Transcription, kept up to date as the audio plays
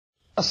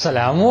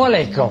Assalamu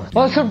alaikum.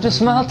 Welcome to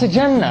Smile to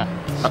Jannah.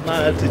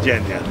 Smile to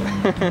Jannah.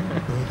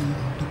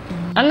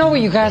 I know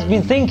what you guys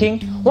been thinking.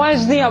 Why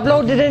hasn't he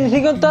uploaded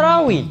anything on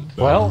Taraweeh?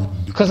 Well,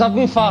 because I've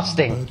been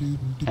fasting.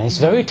 And it's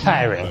very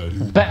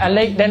tiring. Better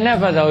late than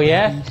never though,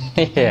 yeah?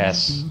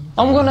 Yes.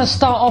 I'm gonna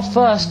start off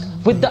first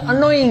with the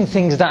annoying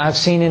things that I've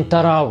seen in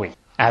Taraweeh.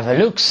 Have a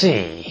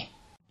look-see.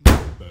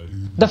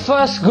 The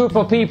first group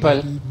of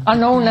people are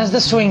known as the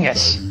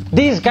swingers.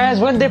 These guys,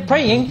 when they're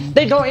praying,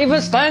 they don't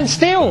even stand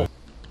still.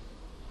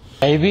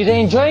 Maybe they're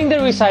enjoying the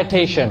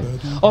recitation,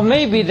 or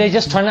maybe they're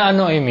just trying to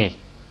annoy me.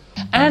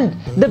 And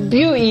the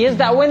beauty is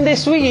that when they're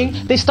swinging,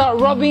 they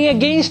start rubbing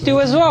against you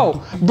as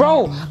well.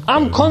 Bro,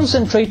 I'm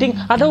concentrating.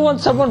 I don't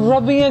want someone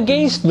rubbing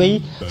against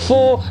me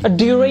for a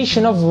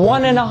duration of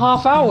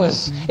 1.5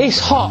 hours. It's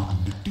hot.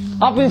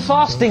 I've been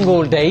fasting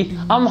all day.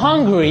 I'm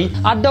hungry.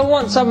 I don't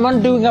want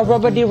someone doing a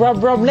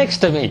rubbity-rub next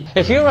to me.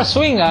 If you're a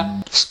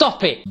swinger,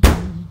 stop it.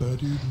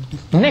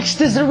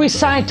 Next is the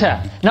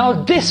reciter.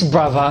 Now this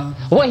brother,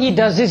 what he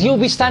does is you'll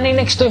be standing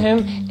next to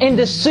him in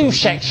the shoe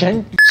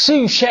section.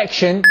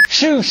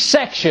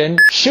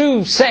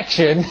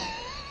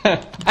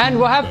 And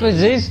what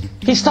happens is,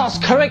 he starts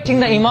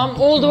correcting the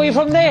imam all the way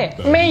from there.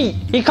 Mate,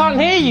 he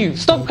can't hear you.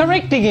 Stop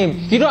correcting him.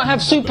 You don't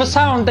have super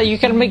sound that you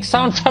can make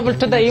sound travel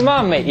to the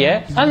imam, mate,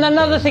 yeah? And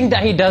another thing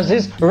that he does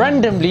is,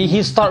 randomly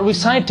he'll start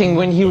reciting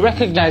when he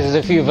recognizes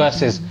a few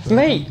verses.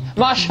 Mate,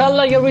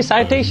 mashallah, your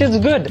recitation's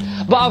good,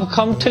 but I've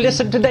come to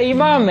listen to the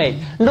imam, mate,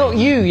 not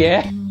you,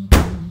 yeah?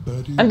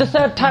 And the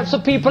third types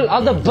of people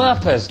are the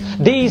burpers.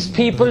 These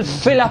people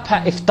fill up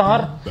at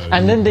iftar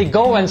and then they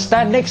go and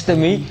stand next to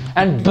me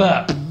and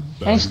burp.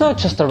 And it's not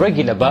just a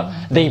regular burp,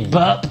 they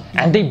burp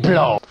and they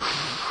blow.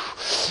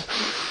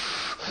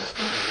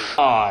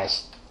 Oh,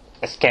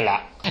 it's killer.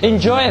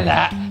 Enjoy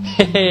that.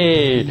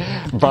 Hey,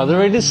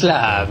 brother in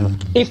Islam.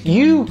 If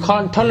you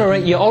can't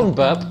tolerate your own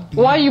burp,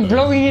 why are you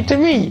blowing it to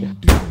me?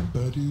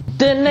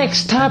 The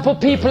next type of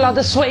people are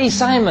the sweaty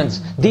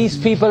Simons. These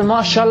people,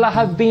 mashallah,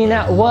 have been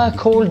at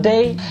work all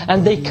day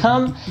and they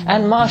come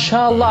and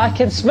mashallah, I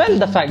can smell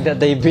the fact that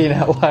they've been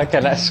at work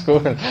and at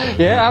school.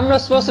 Yeah, I'm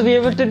not supposed to be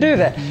able to do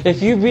that.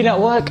 If you've been at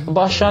work,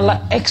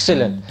 mashallah,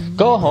 excellent.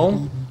 Go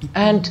home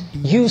and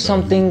use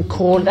something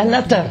called a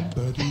nutter.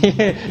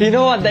 You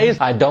know what that is?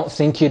 I don't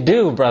think you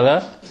do,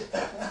 brother.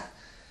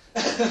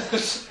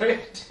 I've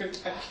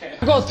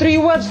got 3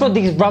 words for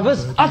these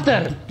brothers.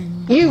 Utter.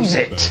 Use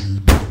it.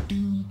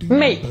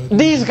 Mate,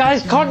 these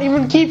guys can't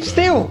even keep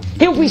still.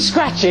 He'll be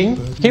scratching,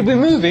 he'll be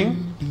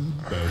moving,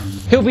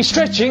 he'll be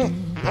stretching,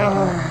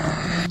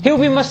 he'll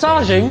be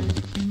massaging,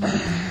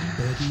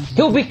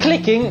 he'll be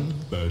clicking.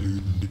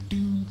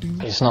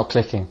 It's not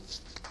clicking.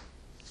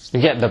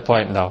 You get the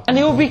point though. And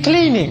he'll be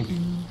cleaning.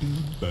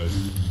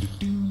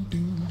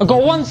 I've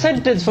got 1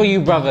 sentence for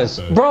you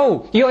brothers.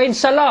 Bro, you're in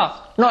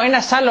salah, not in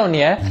a salon,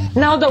 yeah?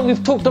 Now that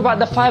we've talked about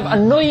the 5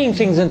 annoying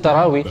things in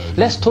Taraweeh,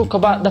 let's talk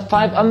about the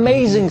 5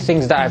 amazing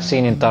things that I've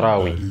seen in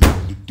Taraweeh.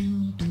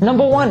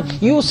 Number 1,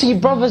 you'll see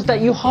brothers that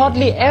you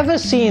hardly ever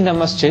see in the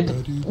masjid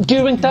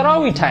during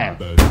Taraweeh time.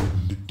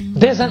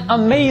 There's an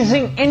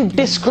amazing,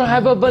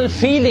 indescribable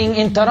feeling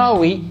in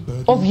Taraweeh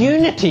of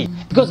unity,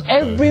 because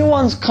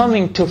everyone's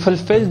coming to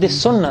fulfill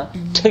this sunnah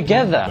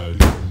together.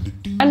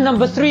 And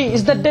number 3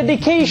 is the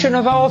dedication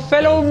of our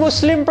fellow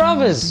Muslim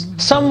brothers.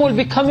 Some will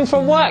be coming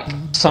from work,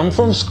 some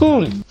from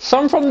school,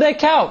 some from their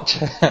couch.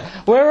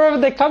 Wherever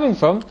they're coming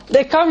from,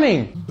 they're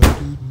coming.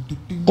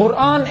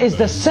 Quran is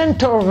the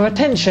center of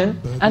attention,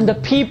 and the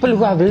people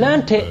who have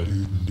learnt it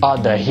are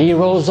the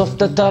heroes of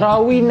the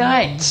Taraweeh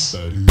nights.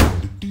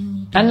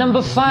 And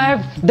number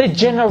 5, the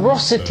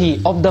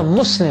generosity of the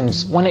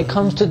Muslims when it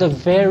comes to the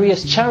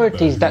various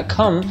charities that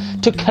come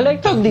to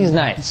collect on these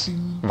nights.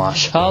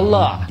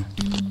 MashaAllah.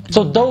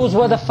 So those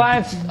were the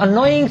 5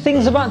 annoying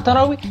things about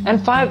Taraweeh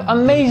and 5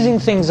 amazing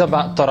things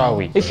about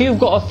Taraweeh. If you've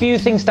got a few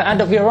things to add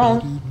of your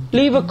own,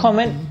 leave a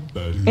comment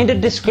in the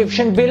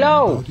description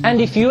below. And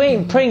if you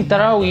ain't praying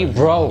Taraweeh,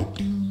 bro,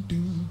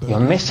 you're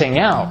missing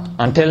out.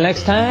 Until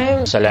next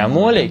time,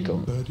 Assalamu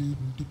alaikum.